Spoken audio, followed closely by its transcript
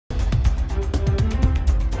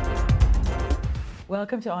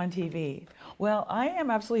Welcome to ONNtv. Well, I am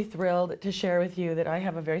absolutely thrilled to share with you that I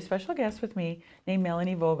have a very special guest with me named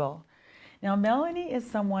Melanie Vogel. Now, Melanie is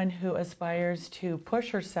someone who aspires to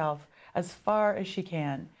push herself as far as she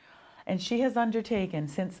can. And she has undertaken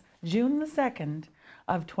since June the 2nd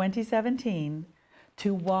of 2017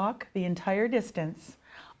 to walk the entire distance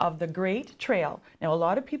of the Great Trail. Now, a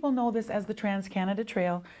lot of people know this as the Trans-Canada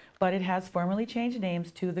Trail, but it has formally changed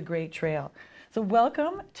names to the Great Trail. So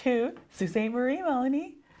welcome to Sault Ste Marie,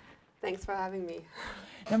 Melanie. Thanks for having me.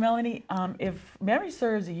 Now, Melanie, if memory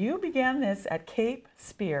serves, you began this at Cape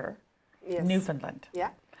Speer, Newfoundland.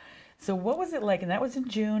 Yeah. So what was it like? And that was in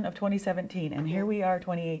June of 2017, and here we are,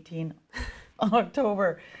 2018,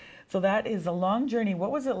 October. So that is a long journey.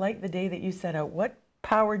 What was it like the day that you set out? What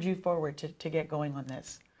powered you forward to get going on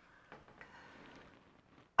this?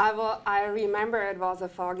 I remember it was a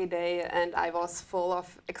foggy day and I was full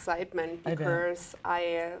of excitement because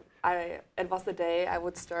it was the day I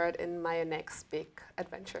would start in my next big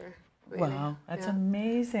adventure. Really. Wow, that's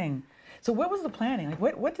amazing. So what was the planning?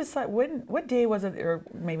 Like what day was it, or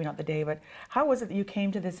maybe not the day, but how was it that you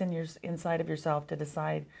came to this inside of yourself to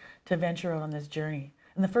decide to venture out on this journey?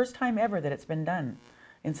 And the first time ever that it's been done,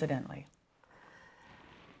 incidentally.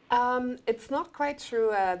 It's not quite true.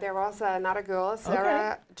 There was another girl,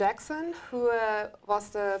 Sarah Jackson, who was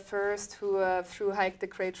the first who through-hiked the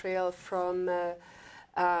Great Trail from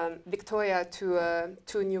Victoria to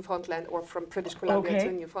Newfoundland, or from British Columbia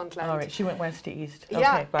to Newfoundland. All right, she went west to east. Yeah,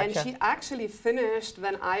 okay, gotcha. And she actually finished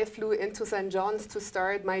when I flew into St. John's to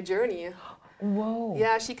start my journey. Whoa.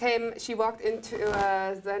 Yeah, she walked into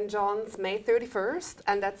St. John's May 31st,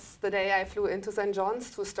 and that's the day I flew into St. John's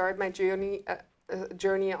to start my journey.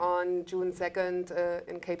 Journey on June 2nd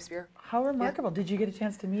in Cape Speer. How remarkable. Yeah. Did you get a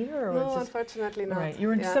chance to meet her? Or no, was unfortunately not. Right. You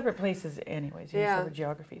were in separate places anyways. You had separate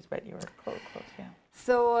geographies, but you were close, yeah.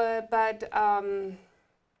 So,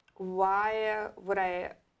 why would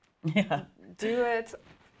I do it?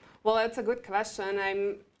 Well, it's a good question.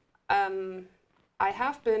 I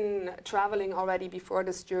have been traveling already before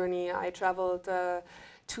this journey. I traveled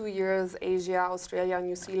 2 years, Asia, Australia,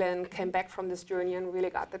 New Zealand, came back from this journey and really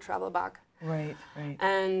got the travel bug. Right, right.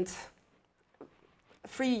 And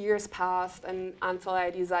 3 years passed until I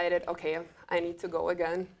decided, okay, I need to go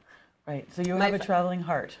again. Right, so you have a traveling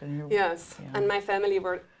heart. And yes, and my family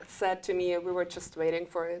said to me, we were just waiting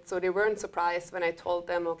for it. So they weren't surprised when I told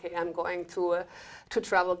them, okay, I'm going to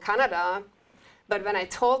travel Canada. But when I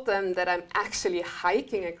told them that I'm actually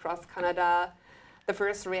hiking across Canada, the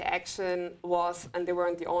first reaction was, and they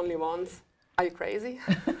weren't the only ones, are you crazy?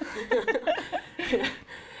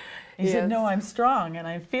 He said, no, I'm strong and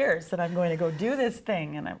I'm fierce and I'm going to go do this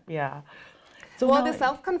thing. And So well, the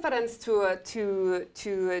self-confidence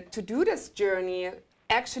to do this journey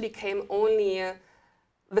actually came only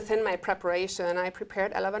within my preparation. I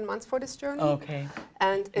prepared 11 months for this journey. Okay.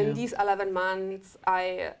 And in these 11 months,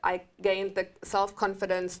 I gained the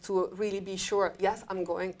self-confidence to really be sure, yes, I'm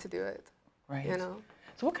going to do it. Right. You know?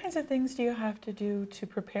 So what kinds of things do you have to do to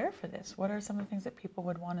prepare for this? What are some of the things that people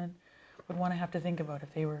would want to have to think about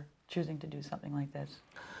if they were choosing to do something like this?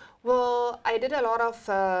 Well, I did a lot of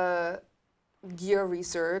gear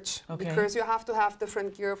research because you have to have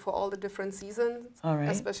different gear for all the different seasons,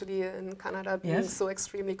 especially in Canada being so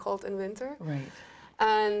extremely cold in winter. Right.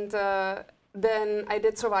 And then I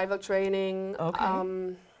did survival training.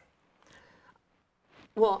 Okay.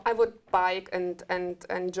 Well, I would bike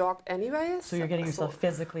and jog anyways. So you're getting yourself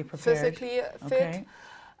physically prepared. Physically fit.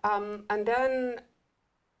 And then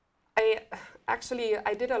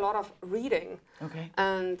I did a lot of reading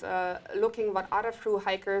and looking what other thru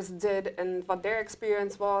hikers did and what their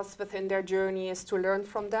experience was within their journeys to learn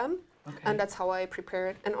from them. And that's how I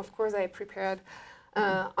prepared. And of course I prepared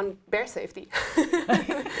on bear safety.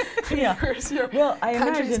 Well, I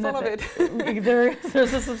imagine that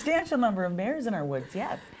there's a substantial number of bears in our woods,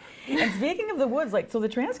 yes. And speaking of the woods, so the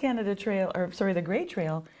Trans-Canada Trail, or sorry, the Great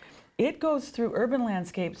Trail, it goes through urban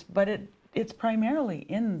landscapes, but it's primarily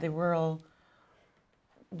in the rural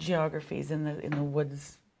geographies, in the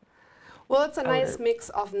woods. Well, it's a nice mix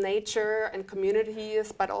of nature and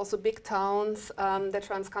communities, but also big towns. The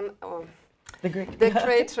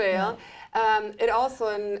Great Trail. It also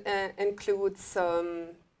includes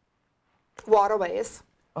waterways.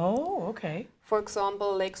 Oh, okay. For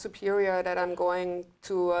example, Lake Superior that I'm going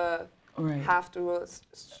to have to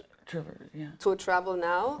travel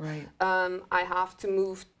now. Right. I have to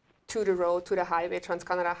move to the road, to the highway,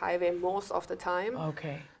 Trans-Canada Highway, most of the time.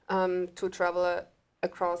 Okay. To travel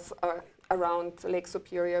across around Lake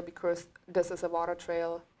Superior, because this is a water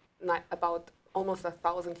trail about almost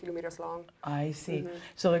 1,000 kilometers long. I see.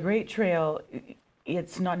 So the Great Trail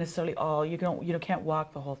it's not necessarily all, you can't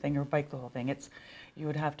walk the whole thing or bike the whole thing. You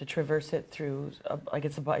would have to traverse it through, it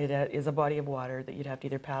is a body of water that you'd have to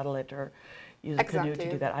either paddle it or use a canoe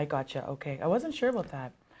to do that. I gotcha. Okay, I wasn't sure about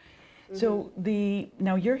that. So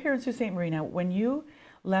now you're here in Sault Ste. Marie. Now, when you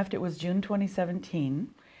left, it was June 2017,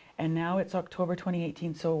 and now it's October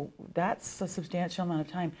 2018. So that's a substantial amount of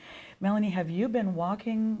time. Melanie, have you been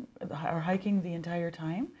walking or hiking the entire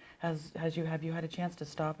time? Have you had a chance to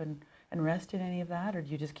stop and rest in any of that, or do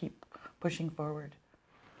you just keep pushing forward?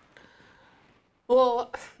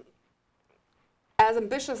 Well, as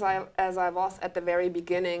ambitious as I was at the very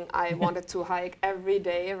beginning, I wanted to hike every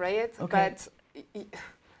day, right? Okay. But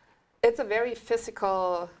it's a very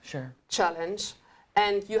physical challenge,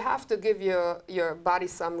 and you have to give your body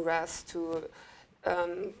some rest to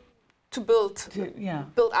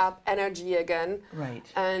build up energy again. Right.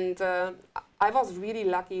 And I was really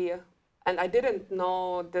lucky, and I didn't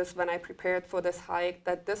know this when I prepared for this hike,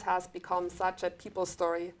 that this has become such a people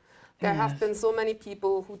story. There have been so many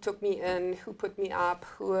people who took me in, who put me up,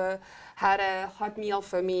 who had a hot meal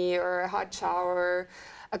for me or a hot shower,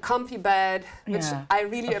 a comfy bed, which I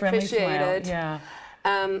really appreciated.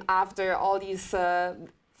 After all these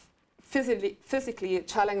physically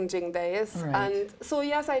challenging days. Right. And so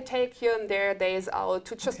yes, I take here and there days out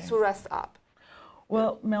to rest up.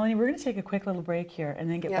 Well, Melanie, we're going to take a quick little break here and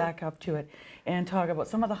then get back up to it and talk about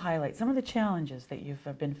some of the highlights, some of the challenges that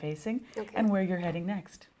you've been facing and where you're heading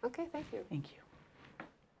next. Okay, thank you. Thank you.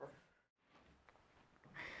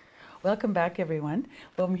 Welcome back, everyone.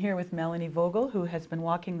 Well, I'm here with Melanie Vogel, who has been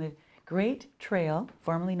walking the Great Trail,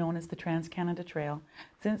 formerly known as the Trans-Canada Trail,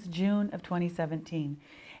 since June of 2017.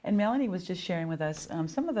 And Melanie was just sharing with us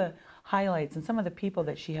some of the highlights and some of the people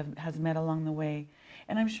that she has met along the way.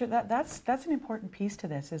 And I'm sure that's an important piece to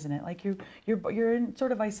this, isn't it? Like you're in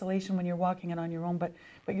sort of isolation when you're walking it on your own, but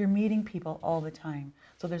you're meeting people all the time.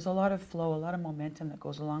 So there's a lot of flow, a lot of momentum that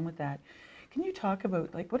goes along with that. Can you talk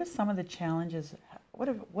about, like, what are some of the challenges?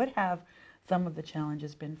 What have some of the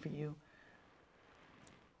challenges been for you?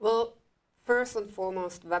 Well, first and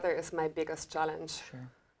foremost, weather is my biggest challenge. Sure.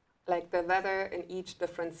 Like the weather in each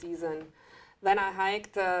different season. When I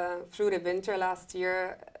hiked through the winter last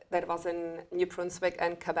year, that was in New Brunswick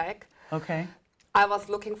and Quebec. Okay. I was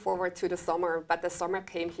looking forward to the summer, but the summer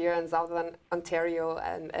came here in southern Ontario,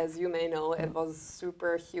 and as you may know, it was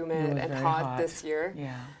super humid and hot this year.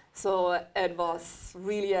 Yeah. So it was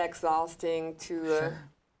really exhausting to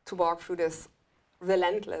walk through this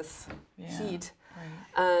relentless heat. Right.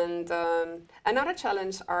 And another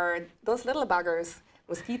challenge are those little buggers,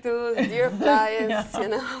 mosquitoes, deer flies, you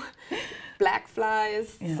know, black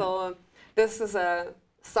flies. Yeah. So this is a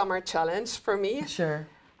summer challenge for me. Sure.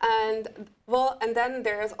 And well, and then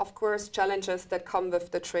there's of course challenges that come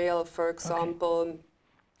with the trail. For example,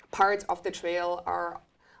 parts of the trail are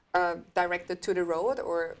directed to the road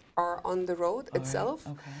or are on the road itself.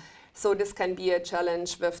 Right. Okay. So this can be a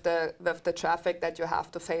challenge with the traffic that you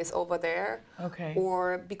have to face over there. Okay.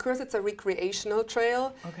 Or because it's a recreational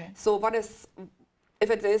trail. Okay. So if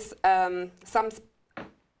it is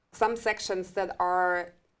some sections that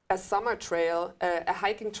are a summer trail, a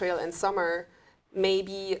hiking trail in summer,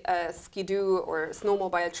 maybe a skidoo or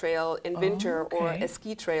snowmobile trail in winter, or a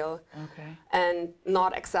ski trail, and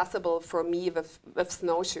not accessible for me with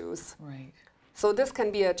snowshoes. Right. So this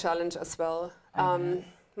can be a challenge as well.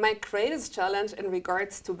 My greatest challenge in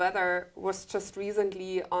regards to weather was just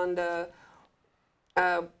recently on the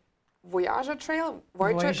Voyager Trail,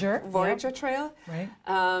 Voyager Trail. Right.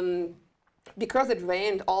 Because it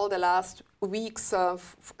rained all the last weeks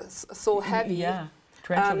so heavy. Yeah.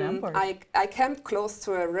 I camped close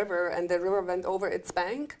to a river, and the river went over its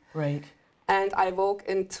bank. Right. And I woke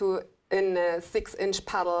in a 6-inch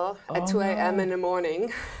puddle at 2 a.m. in the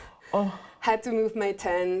morning. Had to move my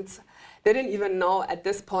tent. Didn't even know at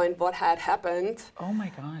this point what had happened. Oh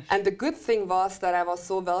my gosh. And the good thing was that I was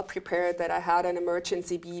so well prepared that I had an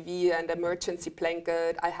emergency BV and emergency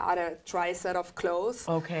blanket. I had a dry set of clothes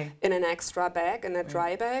in an extra bag, in a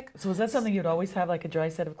dry bag. So is that something you'd always have, like a dry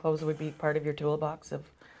set of clothes that would be part of your toolbox of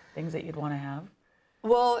things that you'd want to have?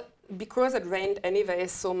 Well, because it rained anyway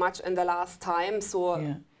so much in the last time,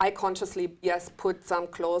 so I consciously, put some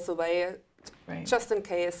clothes away just in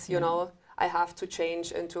case, you know, I have to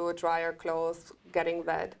change into drier clothes, getting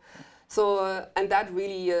wet. So, and that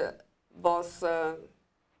really was,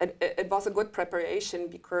 it was a good preparation,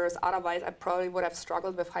 because otherwise I probably would have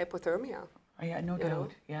struggled with hypothermia. Oh, yeah, no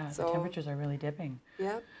doubt. Yeah, so the temperatures are really dipping.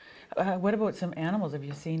 Yeah. What about some animals? Have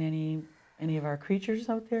you seen any of our creatures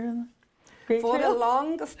out there? Great For trail. the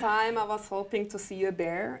longest time, I was hoping to see a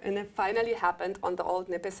bear, and it finally happened on the old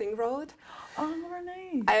Nipissing Road. Oh, very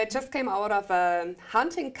nice. I just came out of a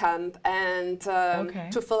hunting camp, and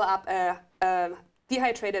to fill up a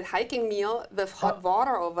dehydrated hiking meal with hot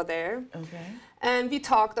water over there. Okay. And we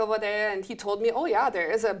talked over there, and he told me, oh yeah, there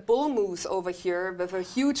is a bull moose over here with a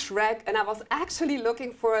huge rack. And I was actually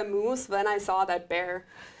looking for a moose when I saw that bear.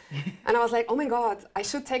 And I was like, oh my God, I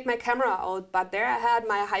should take my camera out. But there I had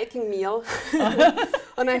my hiking meal.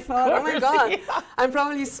 And I thought, oh my God, I'm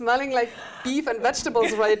probably smelling like beef and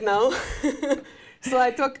vegetables right now. So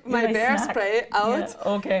I took my bear spray out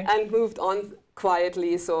and moved on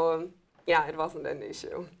quietly. So yeah, it wasn't an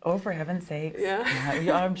issue. Oh, for heaven's sakes. Yeah.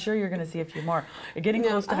 I'm sure you're going to see a few more. You're getting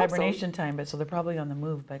close to hibernation time, but so they're probably on the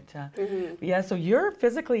move. But yeah, so you're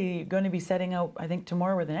physically going to be setting out, I think,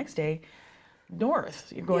 tomorrow or the next day,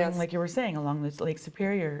 north. You're going, like you were saying, along this Lake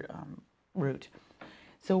Superior route.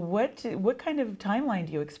 So what kind of timeline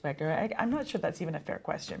do you expect? Or I'm not sure that's even a fair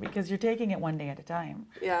question because you're taking it one day at a time.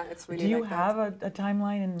 Yeah, it's really Do you have a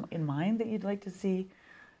timeline in mind that you'd like to see,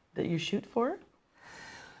 that you shoot for?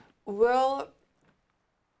 Well,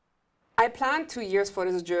 I planned 2 years for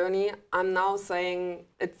this journey. I'm now saying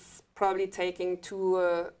it's probably taking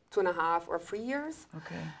 2.5 or 3 years.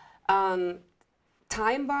 Okay.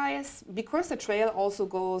 Time-wise, because the trail also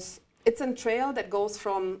goes, it's a trail that goes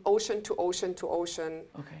from ocean to ocean to ocean.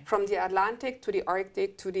 Okay. From the Atlantic to the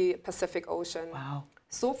Arctic to the Pacific Ocean. Wow.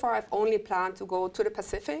 So far, I've only planned to go to the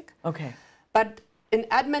Pacific. Okay. But in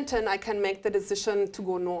Edmonton, I can make the decision to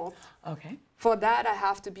go north. Okay. For that, I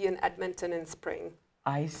have to be in Edmonton in spring.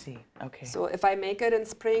 I see. Okay. So if I make it in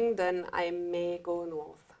spring, then I may go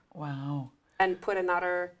north. Wow. And put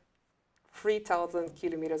another 3,000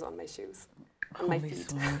 kilometers on my shoes, on my feet.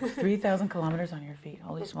 Smokes. 3,000 kilometers on your feet.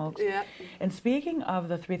 Holy smokes. Yeah. And speaking of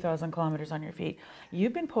the 3,000 kilometers on your feet,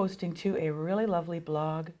 you've been posting to a really lovely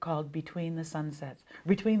blog called Between the Sunsets,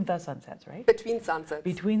 right? Between Sunsets.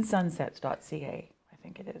 BetweenSunsets.ca, I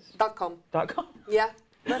think it is. .com. .com. Yeah.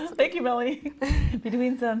 Thank you, Melanie.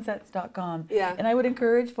 BetweenSunsets.com. Yeah. And I would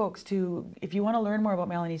encourage folks to, if you want to learn more about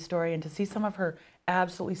Melanie's story and to see some of her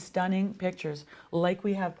absolutely stunning pictures, like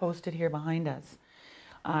we have posted here behind us,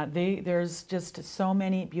 there's just so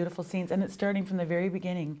many beautiful scenes, and it's starting from the very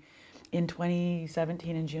beginning in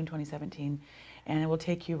 2017, in June 2017, and it will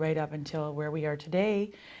take you right up until where we are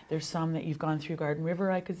today. There's some that you've gone through Garden River.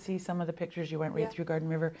 I could see some of the pictures. You went right through Garden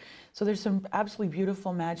River. So there's some absolutely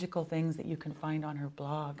beautiful, magical things that you can find on her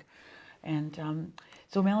blog. And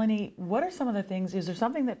so Melanie, what are some of the things, is there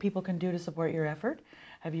something that people can do to support your effort?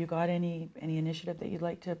 Have you got any initiative that you'd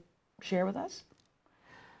like to share with us?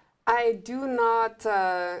 I do not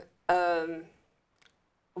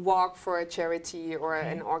walk for a charity or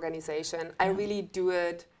an organization. I really do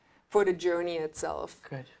it for the journey itself.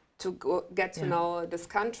 Good. To get to know this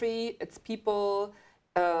country, its people,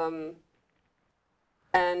 and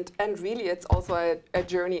really it's also a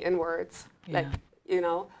journey inwards. Like, you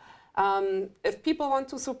know, if people want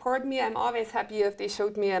to support me, I'm always happy if they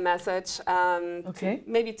showed me a message,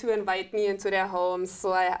 maybe to invite me into their homes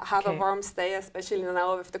so I have a warm stay, especially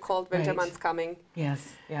now with the cold winter months coming.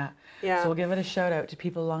 Yes, yeah. Yeah. So we'll give it a shout out to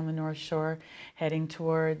people along the North Shore heading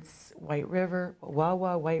towards White River,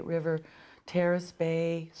 Wawa, White River, Terrace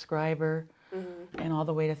Bay, Scriber, and all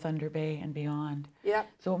the way to Thunder Bay and beyond. Yeah.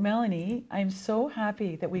 So Melanie, I'm so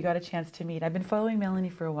happy that we got a chance to meet. I've been following Melanie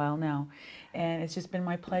for a while now, and it's just been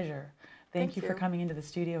my pleasure. Thank you for coming into the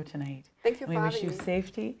studio tonight. Thank you for having me. We wish you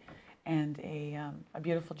safety and a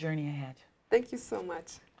beautiful journey ahead. Thank you so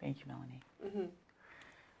much. Thank you, Melanie.